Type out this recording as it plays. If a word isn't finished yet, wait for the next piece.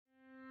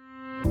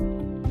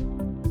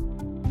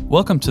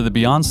Welcome to the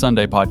Beyond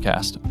Sunday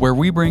podcast, where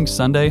we bring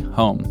Sunday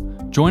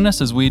home. Join us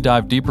as we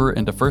dive deeper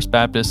into First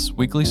Baptist's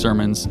weekly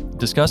sermons,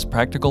 discuss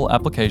practical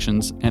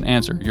applications, and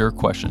answer your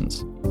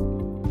questions.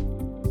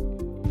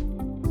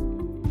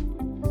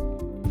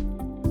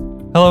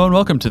 Hello and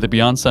welcome to the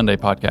Beyond Sunday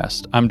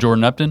podcast. I'm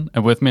Jordan Upton,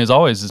 and with me as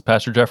always is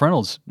Pastor Jeff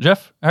Reynolds.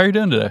 Jeff, how are you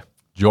doing today?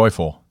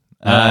 Joyful.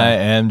 I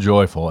am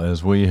joyful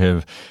as we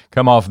have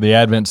come off the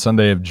Advent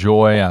Sunday of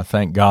joy. I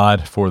thank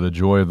God for the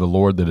joy of the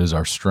Lord that is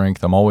our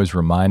strength. I'm always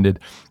reminded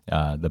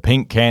the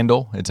pink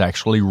candle, it's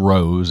actually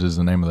rose is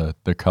the name of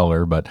the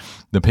color, but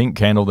the pink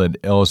candle that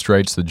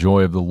illustrates the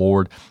joy of the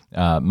Lord.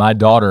 My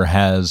daughter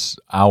has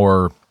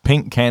our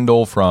pink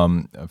candle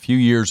from a few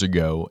years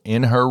ago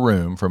in her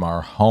room from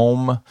our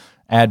home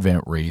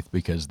Advent wreath,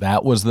 because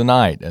that was the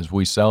night as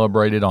we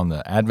celebrated on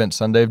the Advent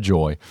Sunday of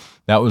joy.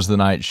 That was the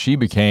night she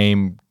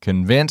became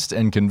convinced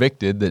and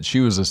convicted that she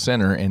was a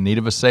sinner in need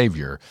of a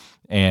Savior,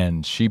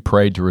 and she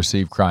prayed to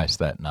receive Christ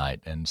that night.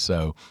 And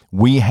so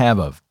we have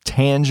a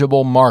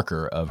tangible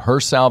marker of her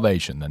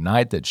salvation, the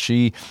night that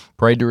she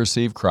prayed to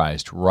receive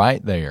Christ,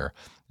 right there.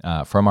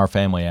 From our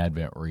family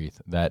Advent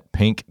wreath, that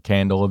pink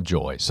candle of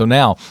joy. So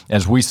now,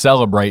 as we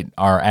celebrate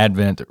our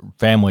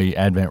family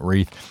Advent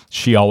wreath,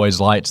 she always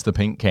lights the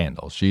pink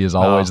candle. She is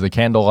always the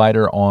candle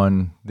lighter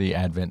on the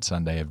Advent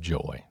Sunday of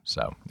joy.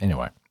 So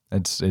anyway,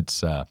 it's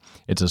a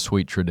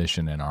sweet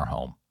tradition in our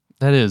home.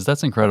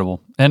 That's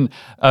incredible. And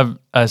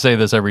I say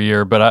this every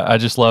year, but I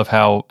just love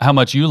how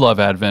much you love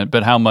Advent,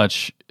 but how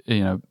much,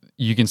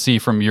 you can see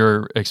from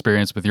your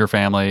experience with your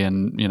family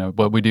and,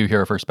 what we do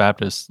here at First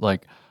Baptist,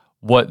 like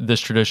what this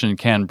tradition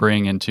can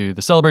bring into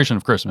the celebration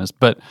of Christmas,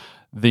 but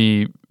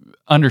the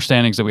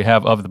understandings that we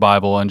have of the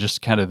Bible and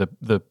just kind of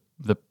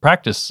the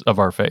practice of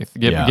our faith,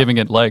 giving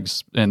it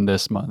legs in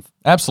this month.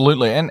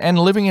 Absolutely, and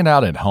living it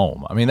out at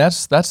home. I mean,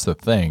 that's the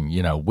thing.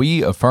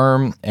 We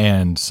affirm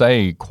and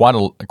say quite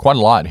a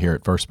lot here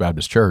at First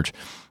Baptist Church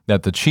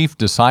that the chief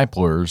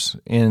disciplers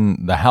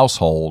in the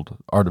household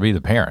are to be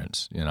the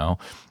parents.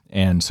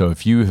 And so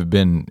if you have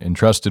been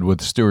entrusted with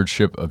the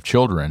stewardship of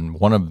children,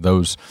 one of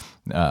those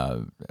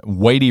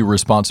weighty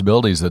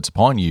responsibilities that's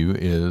upon you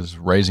is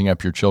raising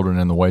up your children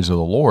in the ways of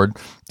the Lord,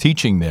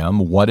 teaching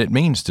them what it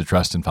means to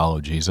trust and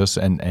follow Jesus,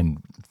 and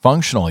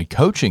functionally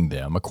coaching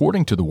them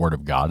according to the Word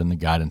of God and the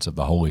guidance of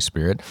the Holy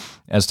Spirit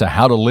as to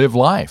how to live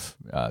life,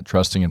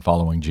 trusting and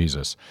following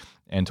Jesus,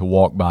 and to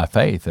walk by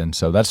faith. And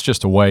so that's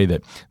just a way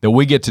that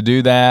we get to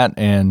do that,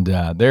 and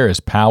there is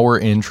power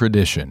in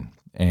tradition.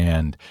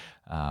 And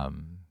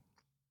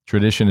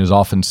tradition is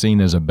often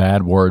seen as a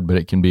bad word, but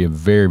it can be a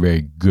very,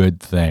 very good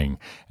thing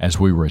as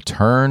we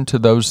return to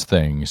those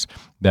things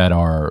that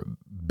are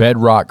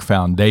bedrock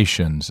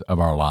foundations of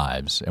our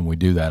lives, and we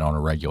do that on a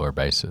regular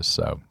basis.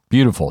 So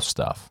beautiful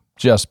stuff,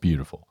 just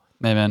beautiful.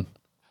 Amen.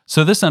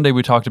 So this Sunday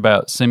we talked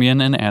about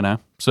Simeon and Anna.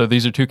 So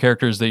these are two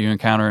characters that you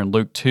encounter in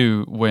Luke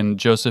 2 when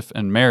Joseph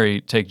and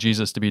Mary take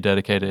Jesus to be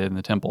dedicated in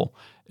the temple.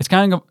 It's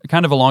kind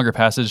of a longer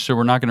passage, so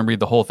we're not going to read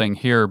the whole thing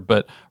here,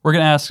 but we're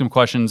going to ask some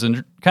questions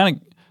and kind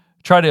of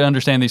try to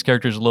understand these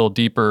characters a little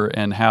deeper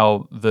and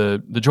how the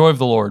joy of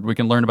the Lord, we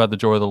can learn about the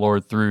joy of the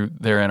Lord through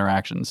their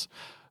interactions.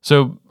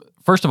 So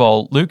first of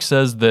all, Luke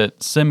says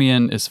that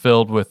Simeon is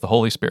filled with the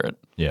Holy Spirit.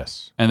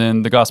 Yes. And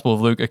then the Gospel of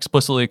Luke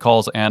explicitly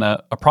calls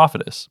Anna a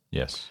prophetess.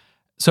 Yes.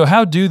 So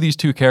how do these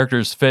two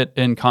characters fit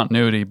in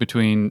continuity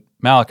between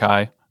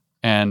Malachi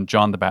and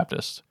John the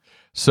Baptist?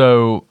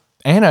 So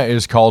Anna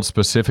is called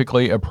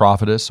specifically a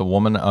prophetess, a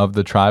woman of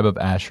the tribe of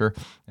Asher.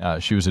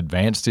 She was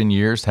advanced in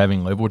years,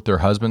 having lived with her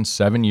husband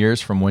 7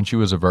 years from when she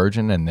was a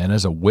virgin and then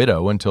as a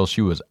widow until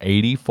she was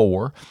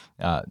 84.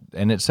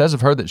 And it says of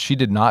her that she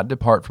did not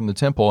depart from the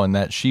temple and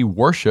that she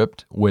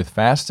worshiped with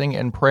fasting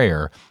and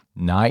prayer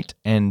night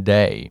and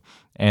day.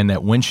 And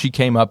that when she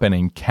came up and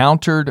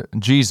encountered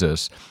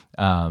Jesus,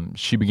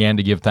 she began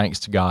to give thanks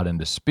to God and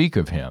to speak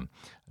of him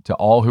to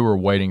all who were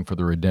waiting for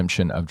the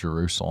redemption of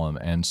Jerusalem.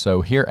 And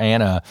so here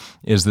Anna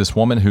is this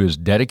woman who is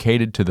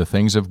dedicated to the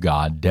things of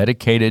God,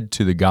 dedicated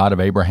to the God of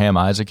Abraham,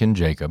 Isaac, and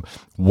Jacob,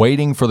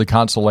 waiting for the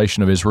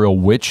consolation of Israel,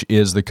 which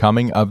is the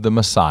coming of the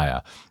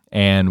Messiah.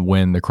 And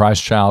when the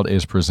Christ child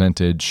is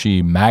presented,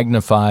 she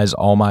magnifies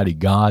Almighty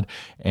God,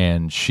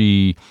 and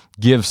she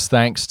gives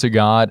thanks to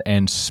God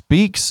and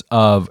speaks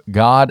of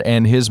God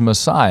and his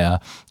Messiah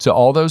to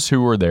all those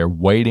who were there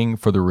waiting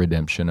for the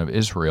redemption of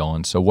Israel.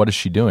 And so what is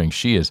she doing?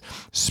 She is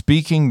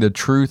speaking the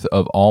truth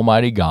of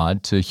Almighty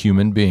God to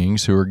human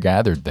beings who are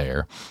gathered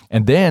there.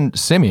 And then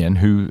Simeon,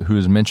 who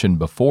is mentioned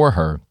before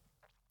her,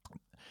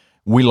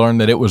 we learn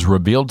that it was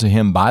revealed to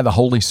him by the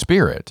Holy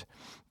Spirit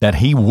that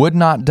he would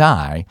not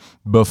die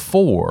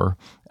before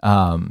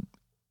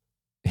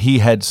he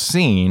had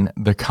seen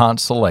the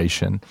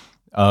consolation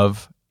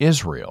of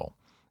Israel.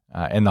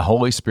 And the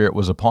Holy Spirit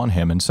was upon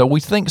him. And so we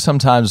think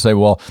sometimes, say,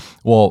 well,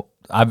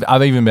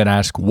 I've even been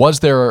asked,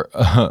 was there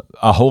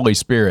a Holy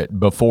Spirit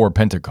before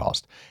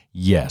Pentecost?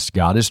 Yes,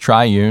 God is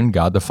triune,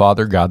 God the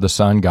Father, God the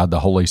Son, God the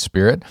Holy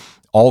Spirit.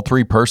 All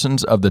three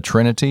persons of the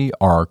Trinity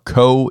are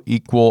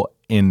co-equal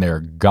in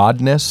their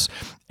godness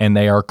and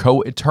they are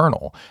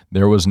co-eternal.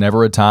 There was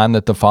never a time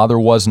that the Father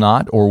was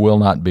not or will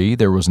not be.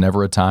 There was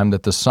never a time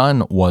that the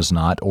Son was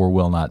not or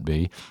will not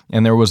be.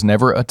 And there was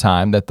never a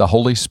time that the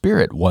Holy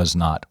Spirit was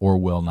not or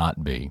will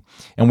not be.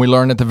 And we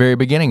learn at the very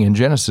beginning in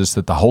Genesis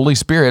that the Holy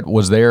Spirit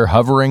was there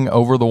hovering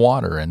over the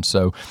water. And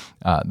so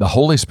the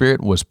Holy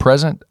Spirit was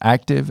present,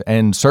 active,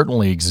 and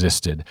certainly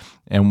existed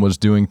and was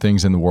doing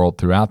things in the world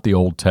throughout the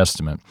Old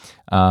Testament.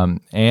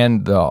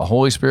 And the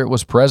Holy Spirit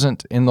was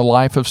present in the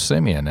life of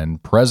Simeon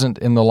and present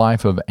in the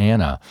life of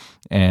Anna.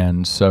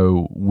 And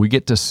so we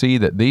get to see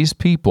that these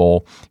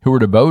people who were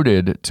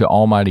devoted to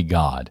Almighty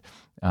God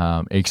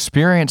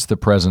experience the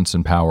presence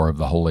and power of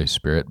the Holy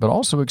Spirit, but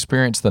also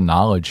experience the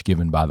knowledge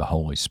given by the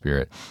Holy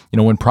Spirit.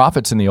 When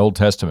prophets in the Old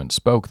Testament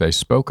spoke, they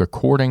spoke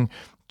according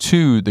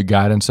to the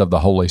guidance of the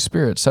Holy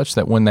Spirit, such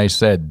that when they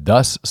said,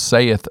 "Thus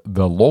saith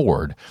the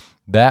Lord,"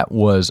 that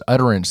was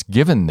utterance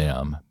given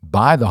them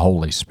by the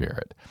Holy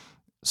Spirit.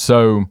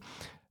 So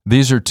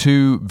these are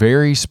two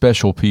very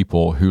special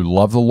people who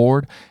love the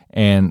Lord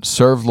and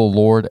serve the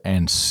Lord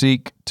and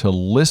seek to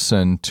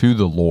listen to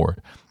the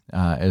Lord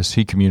as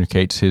He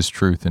communicates His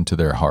truth into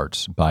their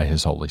hearts by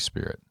His Holy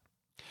Spirit.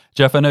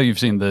 Jeff, I know you've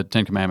seen the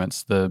Ten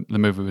Commandments, the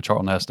movie with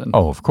Charlton Heston.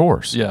 Oh, of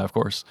course. Yeah, of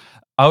course.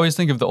 I always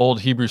think of the old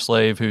Hebrew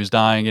slave who's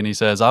dying and he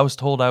says, "I was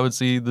told I would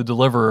see the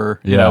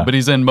deliverer," but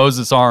he's in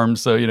Moses' arms,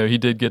 so, he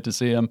did get to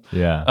see him.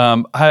 Yeah.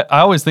 I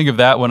always think of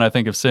that when I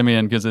think of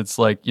Simeon, because it's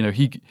like,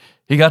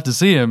 he got to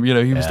see him,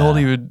 he was told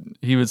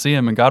he would see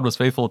him, and God was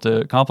faithful to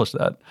accomplish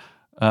that.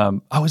 I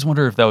always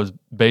wonder if that was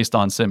based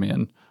on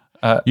Simeon.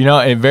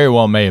 It very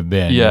well may have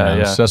been.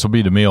 Yeah. Cecil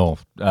B. DeMille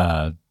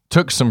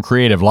took some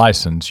creative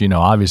license.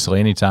 Obviously,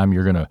 anytime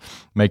you're going to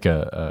make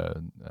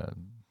a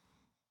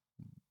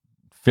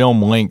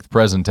film-length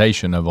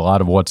presentation of a lot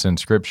of what's in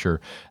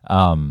Scripture,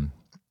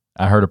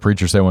 I heard a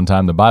preacher say one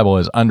time, the Bible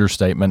is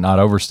understatement, not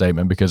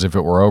overstatement, because if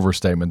it were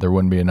overstatement, there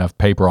wouldn't be enough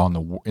paper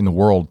in the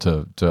world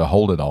to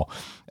hold it all.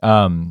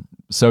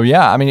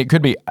 It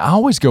could be. I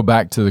always go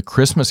back to the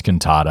Christmas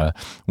cantata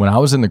when I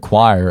was in the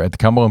choir at the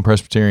Cumberland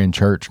Presbyterian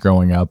Church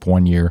growing up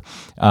one year.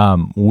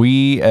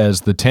 We,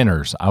 as the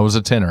tenors, I was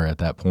a tenor at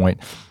that point,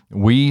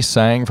 we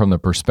sang from the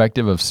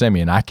perspective of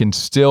Simeon. I can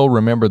still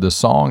remember the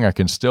song. I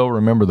can still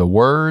remember the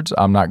words.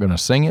 I'm not going to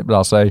sing it, but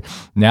I'll say,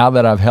 "Now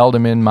that I've held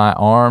him in my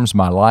arms,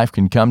 my life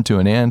can come to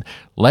an end.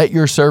 Let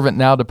your servant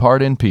now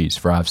depart in peace,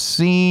 for I've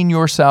seen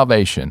your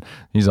salvation.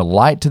 He's a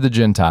light to the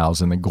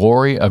Gentiles and the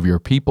glory of your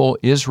people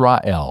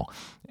Israel."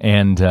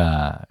 And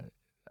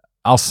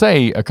I'll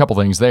say a couple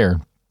things there.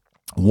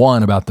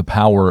 One, about the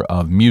power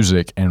of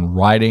music and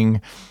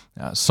writing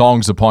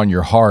songs upon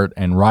your heart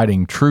and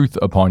writing truth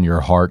upon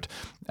your heart.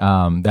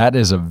 That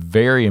is a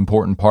very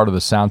important part of the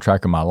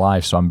soundtrack of my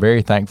life. So I'm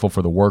very thankful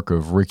for the work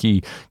of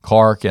Ricky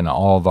Clark and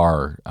all of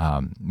our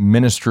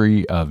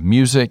ministry of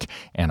music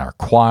and our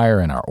choir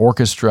and our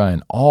orchestra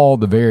and all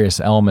the various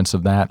elements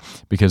of that,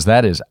 because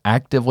that is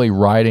actively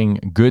writing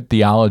good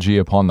theology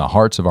upon the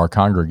hearts of our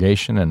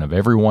congregation and of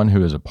everyone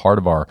who is a part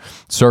of our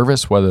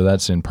service, whether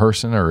that's in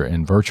person or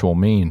in virtual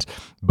means.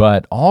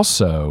 But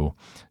also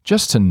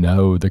just to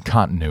know the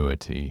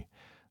continuity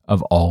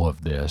of all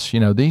of this.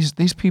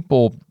 These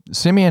people,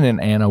 Simeon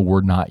and Anna,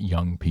 were not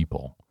young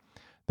people.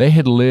 They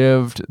had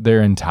lived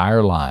their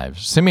entire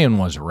lives. Simeon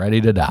was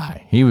ready to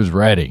die. He was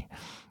ready.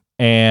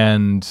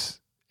 And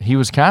he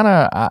was kind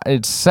of,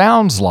 it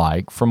sounds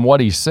like, from what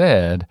he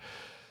said,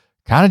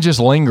 kind of just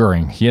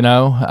lingering,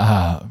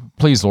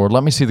 please, Lord,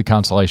 let me see the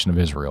consolation of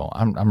Israel.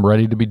 I'm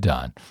ready to be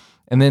done.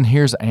 And then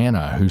here's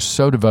Anna, who's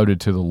so devoted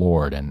to the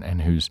Lord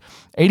and who's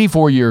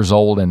 84 years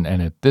old. And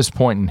at this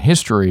point in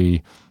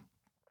history,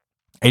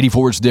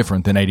 84 is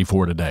different than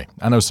 84 today.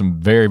 I know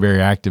some very,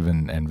 very active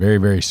and very,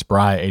 very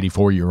spry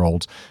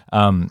 84-year-olds,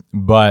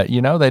 but,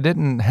 they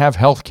didn't have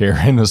health care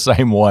in the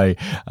same way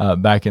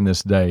back in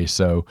this day.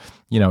 So,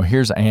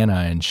 here's Anna,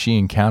 and she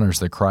encounters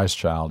the Christ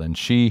child, and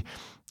she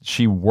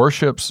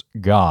worships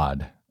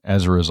God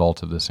as a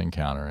result of this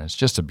encounter. And it's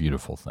just a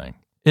beautiful thing.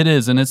 It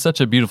is, and it's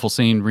such a beautiful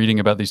scene reading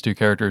about these two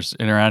characters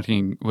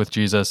interacting with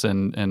Jesus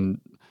and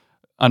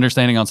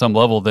understanding on some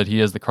level that He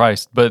is the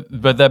Christ. But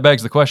that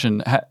begs the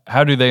question,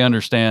 how do they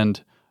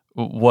understand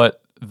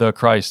what the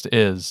Christ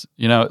is?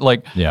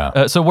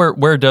 So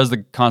where does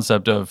the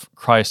concept of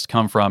Christ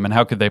come from, and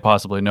how could they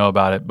possibly know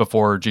about it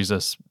before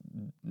Jesus,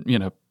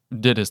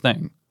 did His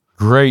thing?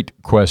 Great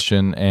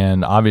question,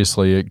 and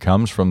obviously it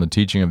comes from the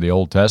teaching of the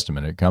Old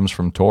Testament. It comes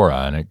from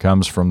Torah, and it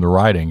comes from the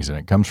writings, and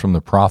it comes from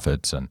the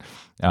prophets, and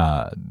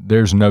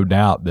there's no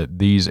doubt that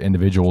these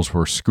individuals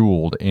were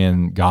schooled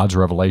in God's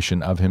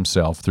revelation of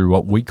Himself through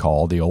what we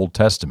call the Old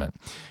Testament.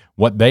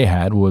 What they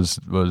had was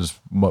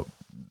what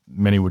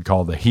many would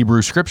call the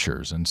Hebrew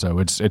Scriptures, and so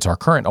it's our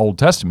current Old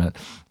Testament,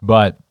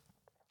 but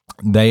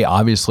they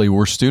obviously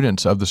were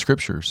students of the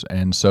Scriptures,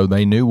 and so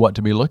they knew what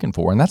to be looking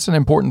for. And that's an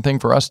important thing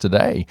for us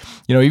today.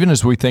 Even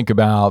as we think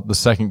about the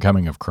second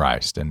coming of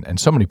Christ, and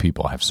so many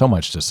people have so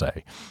much to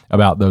say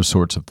about those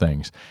sorts of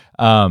things.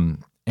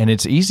 And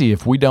it's easy,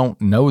 if we don't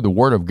know the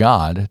Word of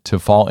God, to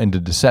fall into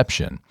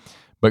deception.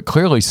 But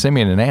clearly,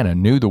 Simeon and Anna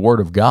knew the Word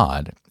of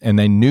God, and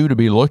they knew to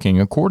be looking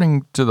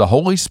according to the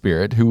Holy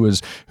Spirit, who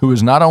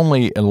was not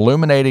only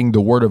illuminating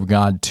the Word of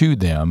God to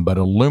them, but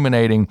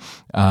illuminating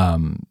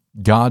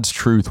God's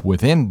truth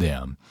within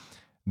them.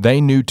 They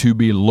knew to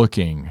be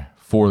looking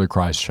for the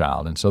Christ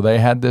child, and so they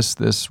had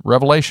this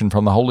revelation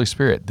from the Holy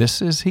Spirit.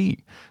 This is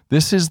He.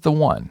 This is the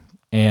one,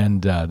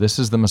 and this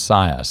is the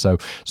Messiah. So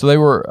they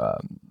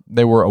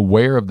were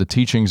aware of the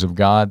teachings of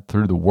God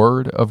through the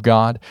Word of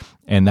God,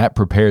 and that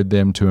prepared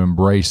them to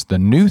embrace the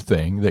new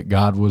thing that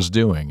God was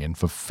doing and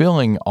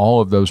fulfilling all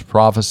of those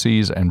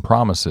prophecies and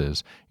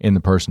promises in the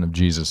person of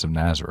Jesus of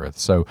Nazareth.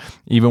 So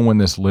even when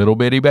this little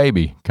bitty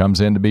baby comes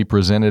in to be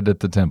presented at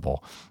the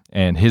temple,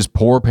 and his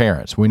poor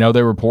parents, we know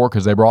they were poor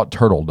because they brought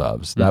turtle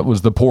doves. That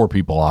was the poor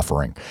people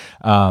offering.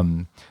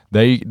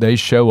 They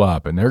show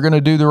up, and they're going to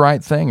do the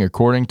right thing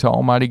according to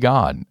Almighty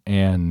God,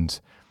 and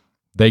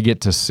they get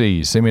to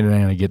see, Simeon and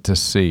Anna get to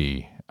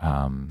see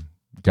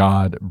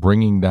God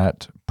bringing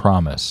that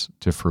promise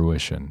to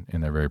fruition in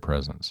their very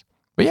presence.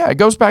 But yeah, it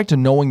goes back to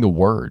knowing the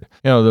Word.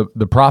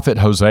 The prophet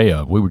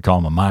Hosea, we would call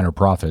him a minor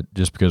prophet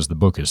just because the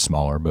book is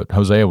smaller, but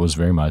Hosea was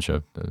very much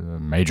a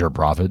major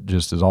prophet,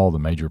 just as all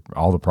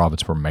the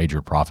prophets were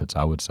major prophets,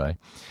 I would say.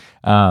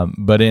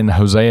 But in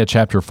Hosea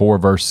chapter 4,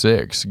 verse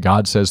 6,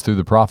 God says through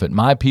the prophet,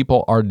 "My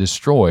people are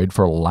destroyed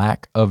for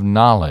lack of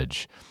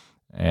knowledge.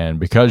 And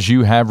because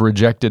you have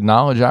rejected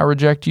knowledge, I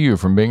reject you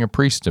from being a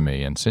priest to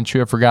me. And since you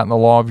have forgotten the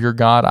law of your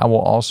God, I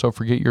will also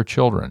forget your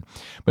children."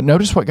 But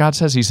notice what God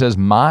says. He says,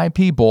 "My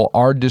people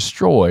are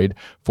destroyed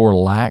for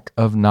lack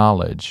of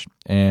knowledge."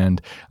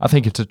 And I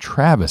think it's a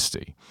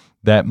travesty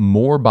that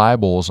more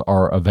Bibles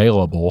are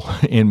available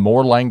in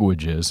more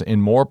languages, in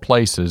more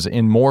places,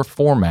 in more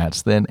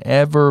formats than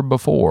ever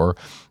before.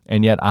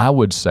 And yet I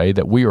would say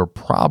that we are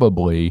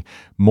probably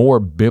more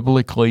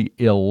biblically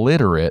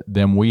illiterate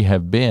than we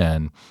have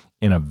been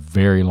in a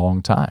very long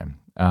time.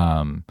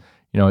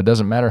 It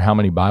doesn't matter how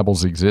many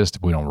Bibles exist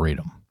if we don't read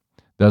them.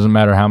 It doesn't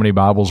matter how many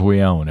Bibles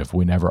we own if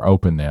we never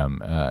open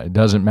them. It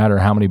doesn't matter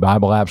how many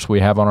Bible apps we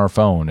have on our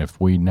phone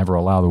if we never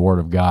allow the Word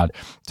of God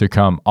to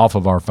come off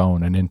of our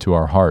phone and into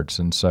our hearts.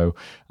 And so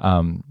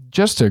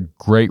just a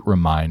great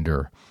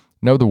reminder,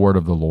 know the Word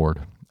of the Lord.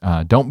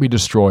 Don't be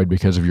destroyed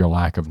because of your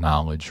lack of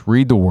knowledge.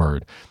 Read the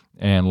Word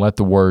and let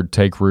the Word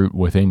take root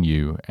within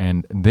you.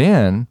 And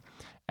then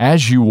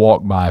as you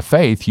walk by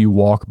faith, you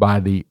walk by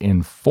the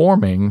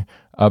informing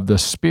of the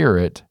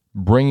Spirit,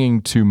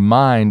 bringing to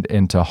mind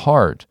and to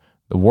heart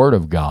the Word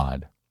of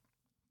God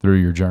through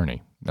your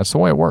journey. That's the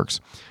way it works.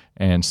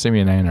 And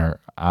Simeon and Anna,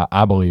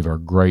 I believe, are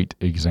great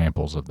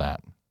examples of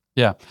that.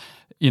 Yeah.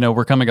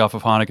 We're coming off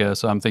of Hanukkah,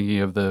 so I'm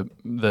thinking of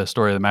the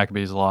story of the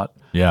Maccabees a lot.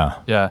 Yeah.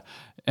 Yeah.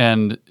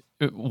 And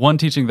one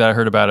teaching that I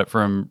heard about it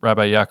from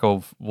Rabbi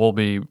Yaakov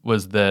Wolbe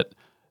was that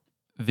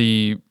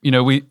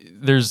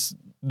there's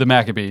the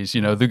Maccabees,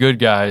 the good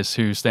guys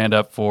who stand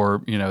up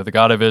for, the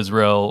God of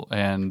Israel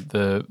and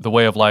the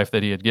way of life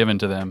that he had given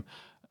to them.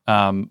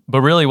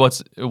 But really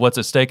what's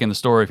at stake in the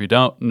story, if you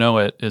don't know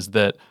it, is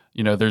that,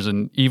 there's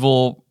an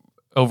evil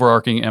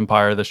overarching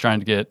empire that's trying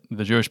to get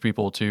the Jewish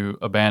people to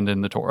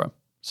abandon the Torah.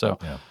 So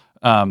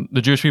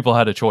the Jewish people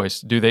had a choice.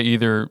 Do they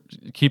either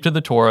keep to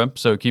the Torah,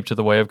 so keep to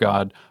the way of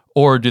God,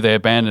 or do they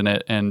abandon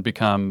it and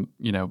become,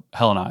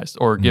 Hellenized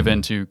or give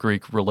in to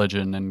Greek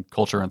religion and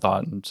culture and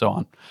thought and so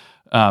on?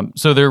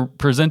 So they're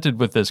presented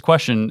with this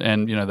question,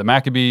 and the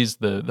Maccabees,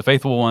 the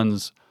faithful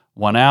ones,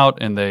 won out,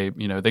 and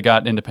they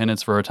got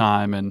independence for a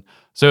time, and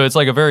so it's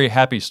like a very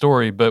happy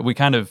story. But we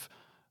kind of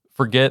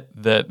forget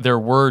that there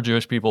were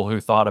Jewish people who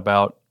thought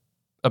about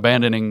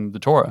abandoning the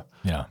Torah.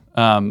 Yeah.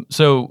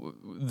 So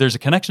there's a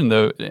connection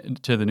though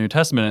to the New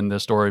Testament in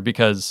this story,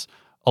 because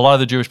a lot of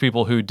the Jewish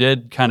people who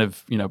did kind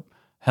of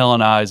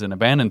Hellenize and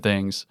abandon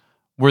things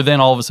were then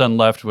all of a sudden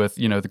left with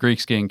the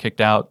Greeks getting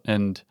kicked out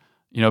and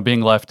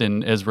being left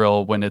in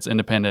Israel when it's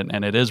independent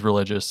and it is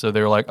religious. So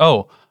they're like,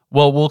 oh,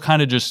 well, we'll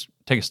kind of just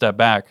take a step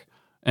back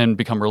and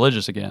become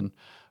religious again.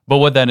 But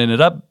what that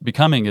ended up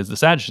becoming is the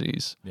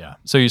Sadducees. Yeah.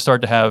 So you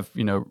start to have,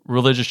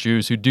 religious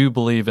Jews who do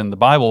believe in the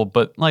Bible,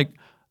 but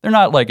they're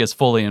not as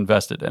fully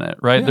invested in it,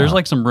 right? Yeah.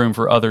 There's some room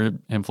for other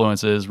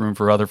influences, room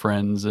for other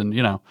friends, and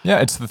Yeah,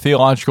 it's the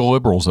theological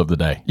liberals of the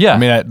day. Yeah. I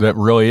mean, that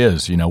really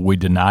is. We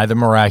deny the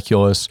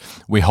miraculous.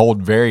 We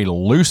hold very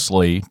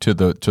loosely to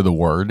the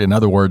Word. In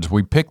other words,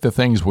 we pick the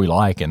things we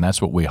like, and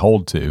that's what we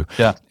hold to.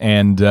 Yeah.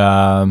 And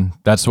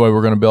that's the way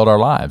we're going to build our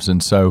lives.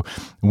 And so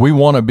we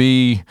want to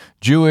be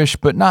Jewish,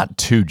 but not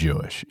too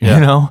Jewish.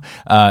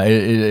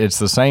 It's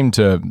the same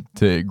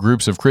to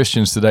groups of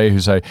Christians today who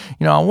say,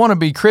 I want to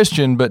be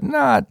Christian, but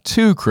not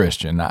too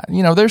Christian.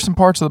 There's some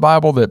parts of the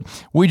Bible that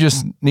we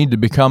just need to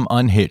become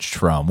unhitched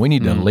from. We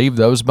need to leave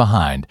those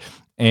behind.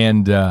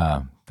 And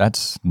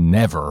that's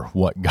never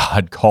what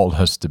God called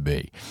us to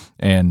be.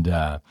 And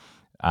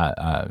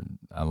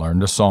I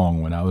learned a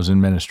song when I was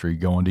in ministry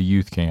going to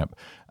youth camp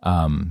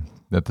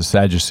that the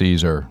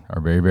Sadducees are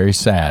very, very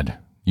sad,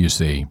 you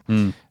see.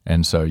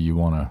 And so you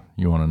want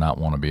to not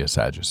want to be a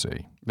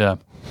Sadducee. Yeah.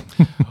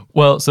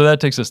 Well, so that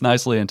takes us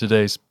nicely in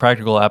today's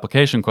practical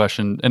application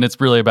question, and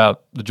it's really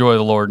about the joy of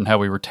the Lord and how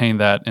we retain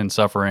that in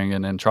suffering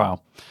and in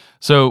trial.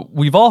 So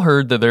we've all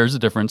heard that there's a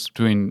difference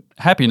between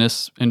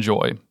happiness and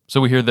joy.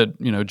 So we hear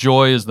that,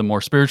 joy is the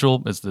more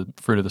spiritual, it's the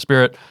fruit of the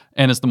Spirit,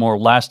 and it's the more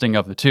lasting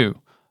of the two.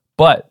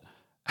 But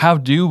how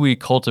do we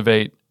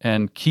cultivate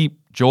and keep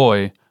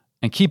joy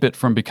and keep it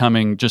from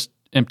becoming just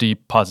empty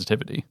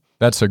positivity?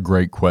 That's a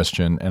great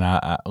question. And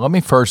let me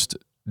first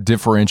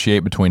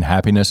differentiate between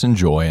happiness and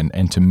joy.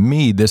 And to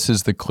me, this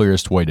is the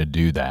clearest way to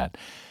do that.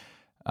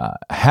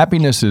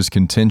 Happiness is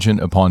contingent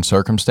upon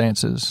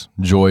circumstances.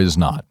 Joy is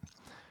not.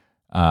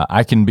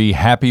 I can be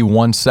happy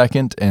 1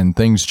 second and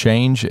things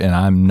change and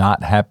I'm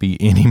not happy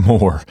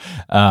anymore.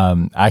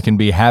 I can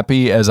be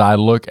happy as I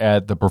look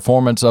at the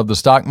performance of the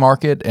stock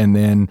market, and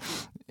then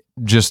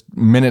just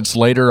minutes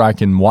later I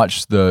can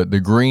watch the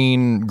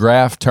green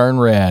graph turn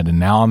red, and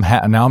now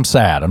I'm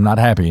sad. I'm not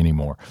happy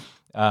anymore.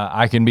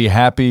 I can be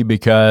happy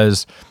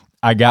because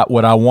I got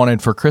what I wanted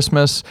for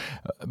Christmas,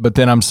 but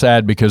then I'm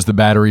sad because the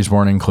batteries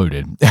weren't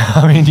included.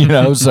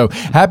 So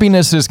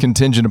happiness is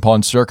contingent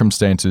upon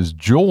circumstances.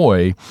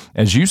 Joy,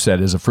 as you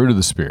said, is a fruit of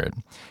the Spirit.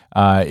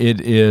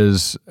 It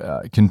is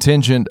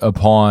contingent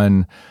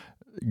upon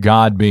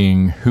God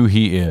being who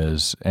He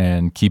is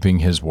and keeping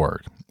His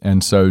word.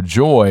 And so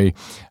joy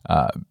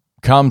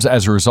comes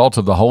as a result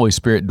of the Holy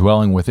Spirit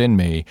dwelling within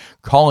me,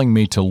 calling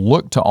me to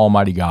look to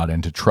Almighty God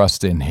and to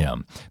trust in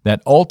Him,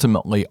 that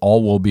ultimately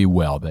all will be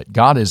well, that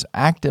God is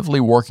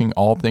actively working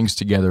all things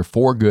together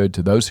for good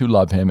to those who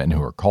love Him and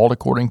who are called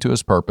according to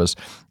His purpose.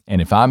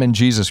 And if I'm in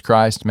Jesus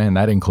Christ, man,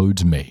 that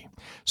includes me.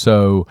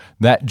 So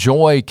that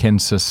joy can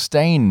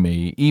sustain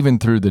me even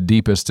through the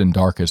deepest and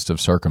darkest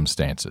of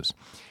circumstances.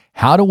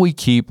 How do we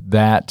keep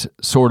that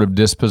sort of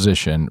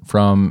disposition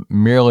from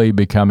merely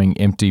becoming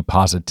empty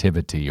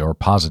positivity or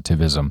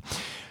positivism?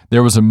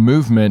 There was a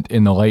movement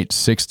in the late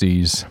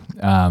 60s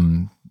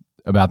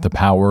about the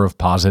power of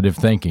positive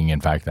thinking.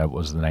 In fact, that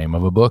was the name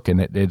of a book, and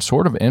it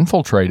sort of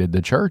infiltrated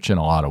the church in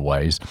a lot of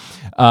ways.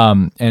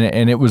 And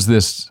it was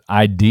this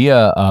idea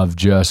of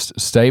just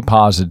stay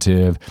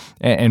positive.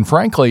 And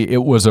frankly,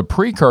 it was a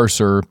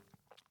precursor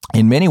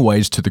in many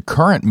ways to the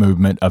current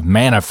movement of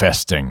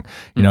manifesting.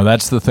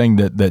 That's the thing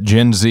that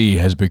Gen Z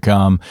has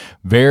become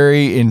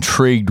very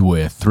intrigued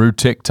with through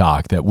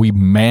TikTok, that we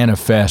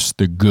manifest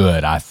the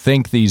good. I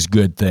think these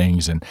good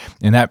things, and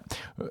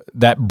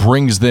that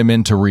brings them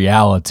into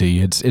reality.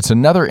 It's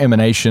another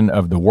emanation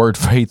of the word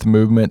faith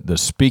movement, the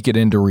speak it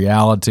into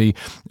reality.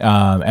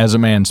 As a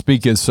man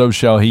speaketh, so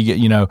shall he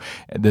get,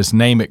 this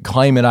name it,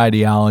 claim it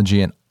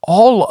ideology, and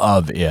all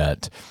of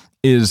it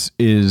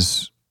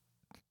is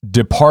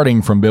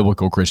departing from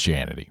biblical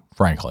Christianity,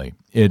 frankly.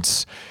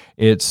 It's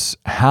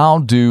how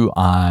do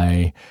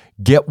I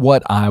get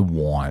what I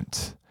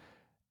want?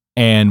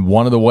 And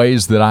one of the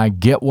ways that I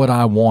get what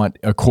I want,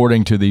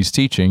 according to these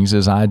teachings,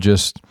 is I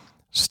just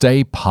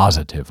stay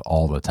positive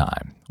all the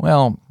time.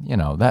 Well,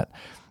 that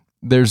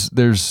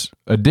there's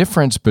a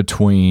difference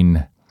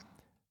between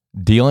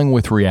dealing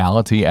with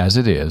reality as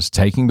it is,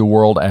 taking the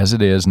world as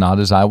it is, not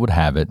as I would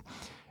have it,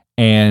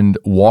 and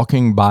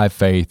walking by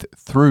faith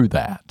through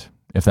that,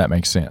 if that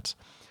makes sense.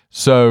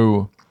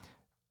 So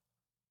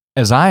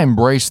as I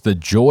embrace the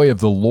joy of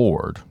the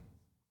Lord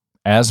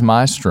as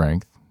my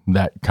strength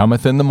that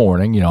cometh in the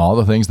morning, all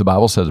the things the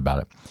Bible says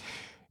about it,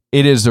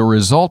 it is a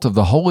result of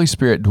the Holy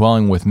Spirit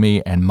dwelling with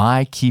me and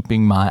my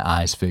keeping my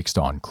eyes fixed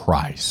on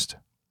Christ.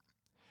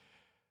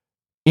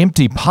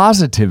 Empty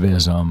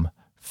positivism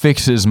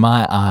fixes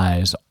my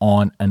eyes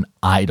on an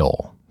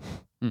idol.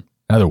 In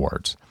other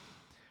words,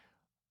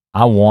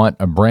 I want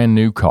a brand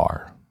new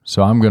car,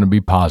 so I'm going to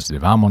be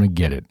positive. I'm going to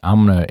get it.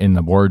 I'm going to, in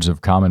the words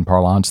of common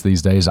parlance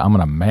these days, I'm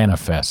going to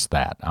manifest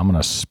that. I'm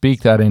going to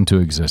speak that into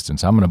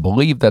existence. I'm going to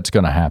believe that's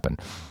going to happen.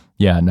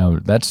 Yeah, no,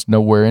 that's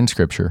nowhere in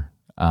Scripture.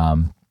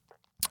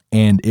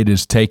 And it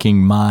is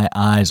taking my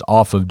eyes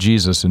off of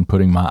Jesus and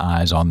putting my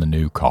eyes on the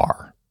new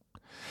car.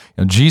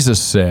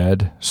 Jesus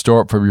said,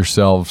 store up for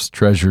yourselves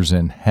treasures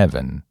in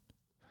heaven,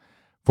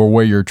 for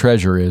where your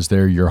treasure is,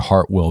 there your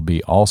heart will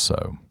be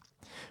also.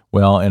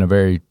 Well, in a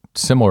very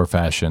similar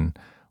fashion,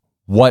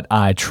 what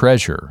I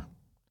treasure,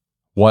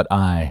 what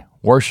I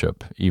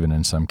worship, even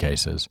in some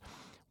cases,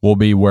 will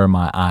be where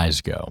my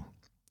eyes go.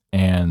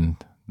 And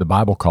the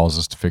Bible calls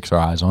us to fix our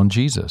eyes on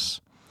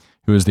Jesus,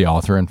 who is the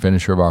author and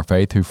finisher of our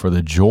faith, who for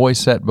the joy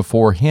set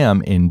before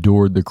him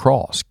endured the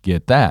cross.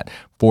 Get that.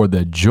 For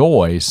the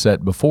joy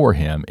set before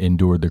him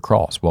endured the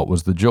cross. What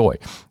was the joy?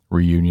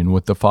 Reunion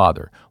with the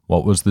Father.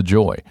 What was the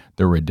joy?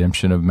 The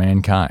redemption of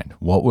mankind.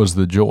 What was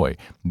the joy?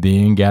 The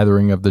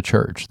ingathering of the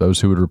church, those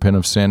who would repent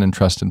of sin and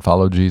trust and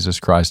follow Jesus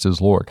Christ as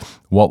Lord.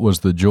 What was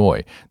the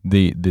joy?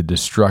 The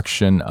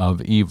destruction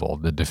of evil,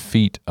 the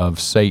defeat of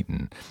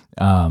Satan,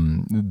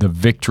 the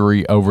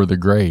victory over the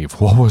grave.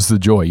 What was the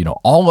joy?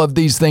 All of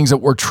these things that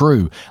were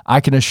true. I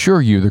can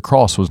assure you the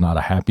cross was not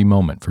a happy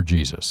moment for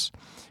Jesus.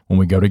 When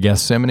we go to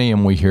Gethsemane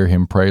and we hear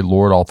him pray,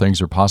 Lord, all things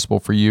are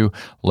possible for you.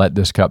 Let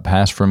this cup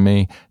pass from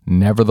me.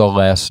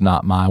 Nevertheless,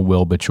 not my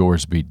will, but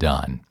yours be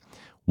done.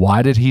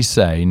 Why did he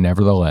say,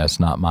 "Nevertheless,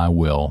 not my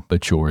will,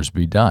 but yours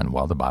be done"?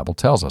 Well, the Bible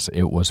tells us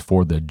it was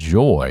for the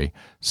joy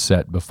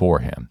set before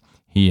him.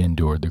 He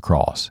endured the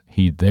cross.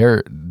 He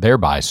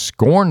thereby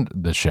scorned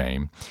the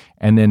shame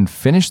and then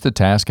finished the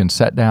task and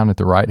sat down at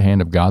the right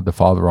hand of God the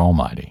Father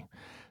Almighty.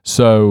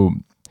 So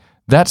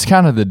that's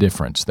kind of the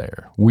difference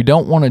there. We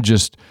don't want to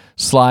just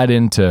slide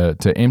into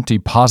empty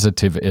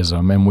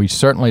positivism, and we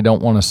certainly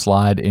don't want to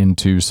slide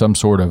into some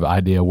sort of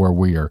idea where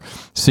we are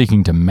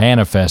seeking to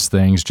manifest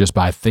things just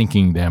by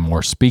thinking them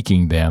or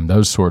speaking them,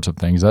 those sorts of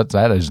things.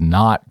 That is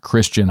not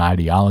Christian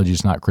ideology.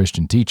 It's not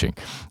Christian teaching.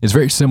 It's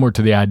very similar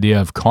to the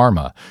idea of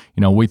karma.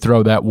 We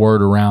throw that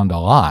word around a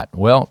lot.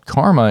 Well,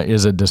 karma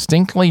is a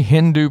distinctly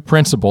Hindu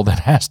principle that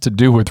has to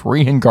do with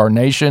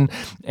reincarnation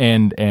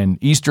and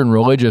Eastern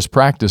religious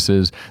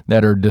practices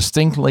that are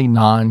distinctly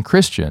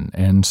non-Christian.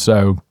 And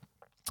so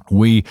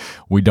we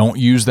don't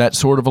use that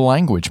sort of a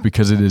language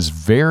because it is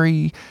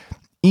very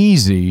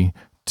easy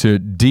to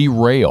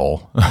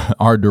derail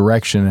our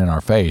direction and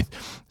our faith.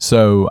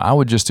 So I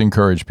would just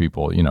encourage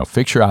people,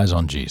 fix your eyes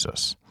on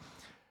Jesus.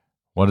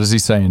 What does he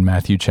say in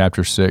Matthew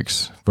chapter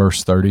 6,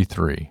 verse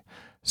 33?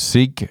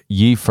 Seek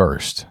ye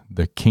first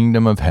the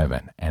kingdom of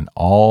heaven, and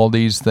all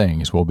these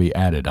things will be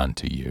added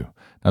unto you.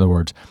 In other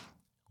words,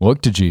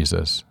 look to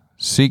Jesus,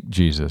 seek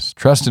Jesus,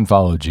 trust and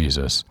follow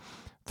Jesus.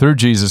 Through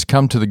Jesus,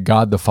 come to the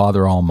God the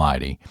Father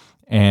Almighty,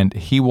 and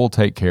he will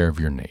take care of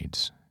your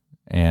needs.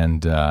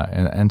 And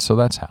so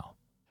that's how.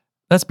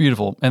 That's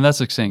beautiful, and that's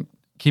succinct.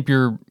 Keep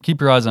your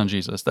eyes on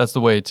Jesus. That's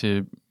the way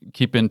to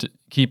keep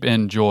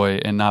in joy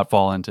and not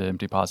fall into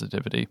empty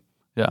positivity.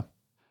 Yeah.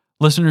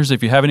 Listeners,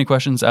 if you have any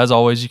questions, as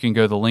always, you can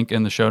go to the link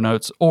in the show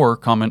notes or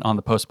comment on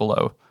the post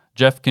below.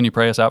 Jeff, can you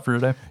pray us out for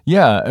today?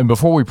 Yeah, and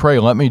before we pray,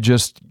 let me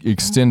just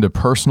extend a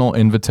personal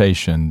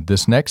invitation.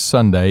 This next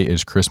Sunday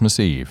is Christmas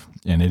Eve,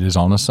 and it is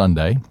on a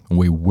Sunday.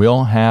 We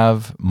will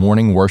have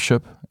morning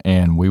worship,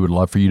 and we would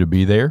love for you to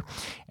be there.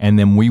 And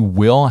then we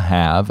will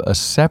have a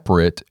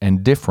separate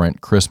and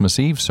different Christmas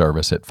Eve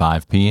service at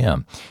 5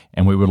 p.m.,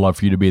 and we would love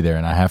for you to be there.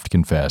 And I have to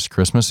confess,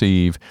 Christmas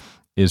Eve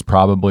is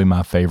probably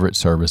my favorite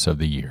service of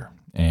the year.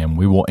 And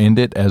we will end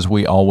it as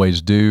we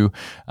always do,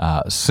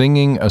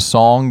 singing a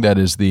song that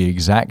is the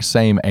exact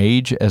same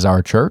age as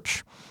our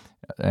church,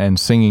 and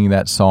singing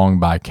that song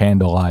by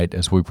candlelight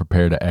as we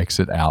prepare to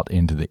exit out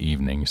into the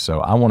evening. So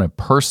I want to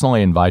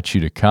personally invite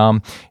you to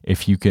come.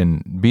 If you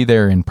can be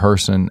there in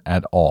person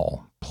at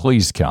all,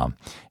 please come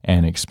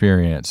and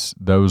experience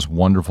those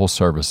wonderful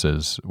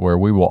services where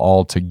we will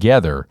all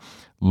together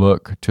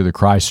look to the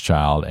Christ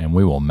child and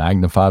we will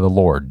magnify the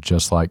Lord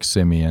just like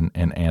Simeon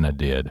and Anna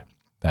did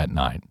that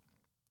night.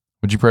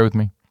 Would you pray with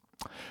me?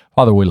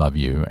 Father, we love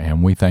you,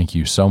 and we thank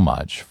you so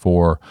much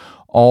for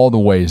all the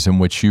ways in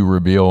which you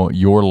reveal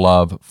your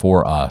love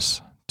for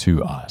us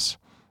to us.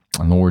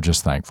 And Lord, we're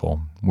just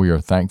thankful. We are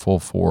thankful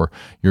for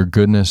your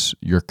goodness,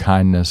 your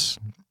kindness,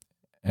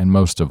 and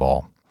most of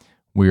all,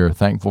 we are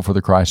thankful for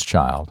the Christ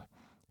child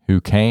who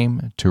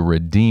came to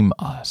redeem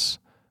us,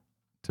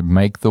 to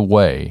make the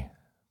way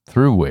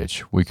through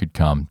which we could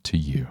come to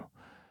you.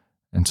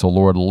 And so,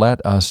 Lord, let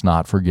us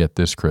not forget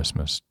this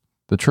Christmas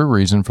the true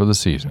reason for the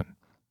season,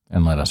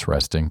 and let us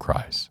rest in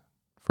Christ.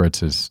 For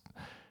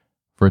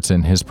it's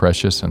in his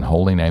precious and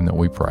holy name that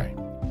we pray.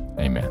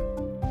 Amen.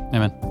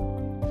 Amen.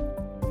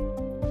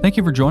 Thank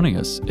you for joining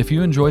us. If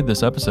you enjoyed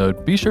this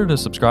episode, be sure to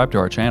subscribe to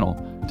our channel.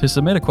 To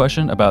submit a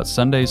question about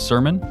Sunday's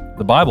sermon,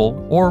 the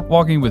Bible, or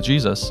walking with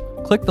Jesus,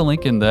 click the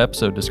link in the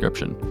episode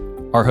description.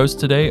 Our hosts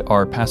today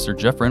are Pastor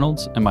Jeff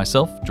Reynolds and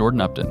myself,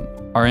 Jordan Upton.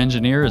 Our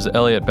engineer is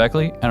Elliot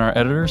Beckley, and our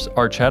editors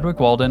are Chadwick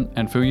Walden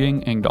and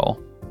Fuying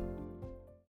Engdahl.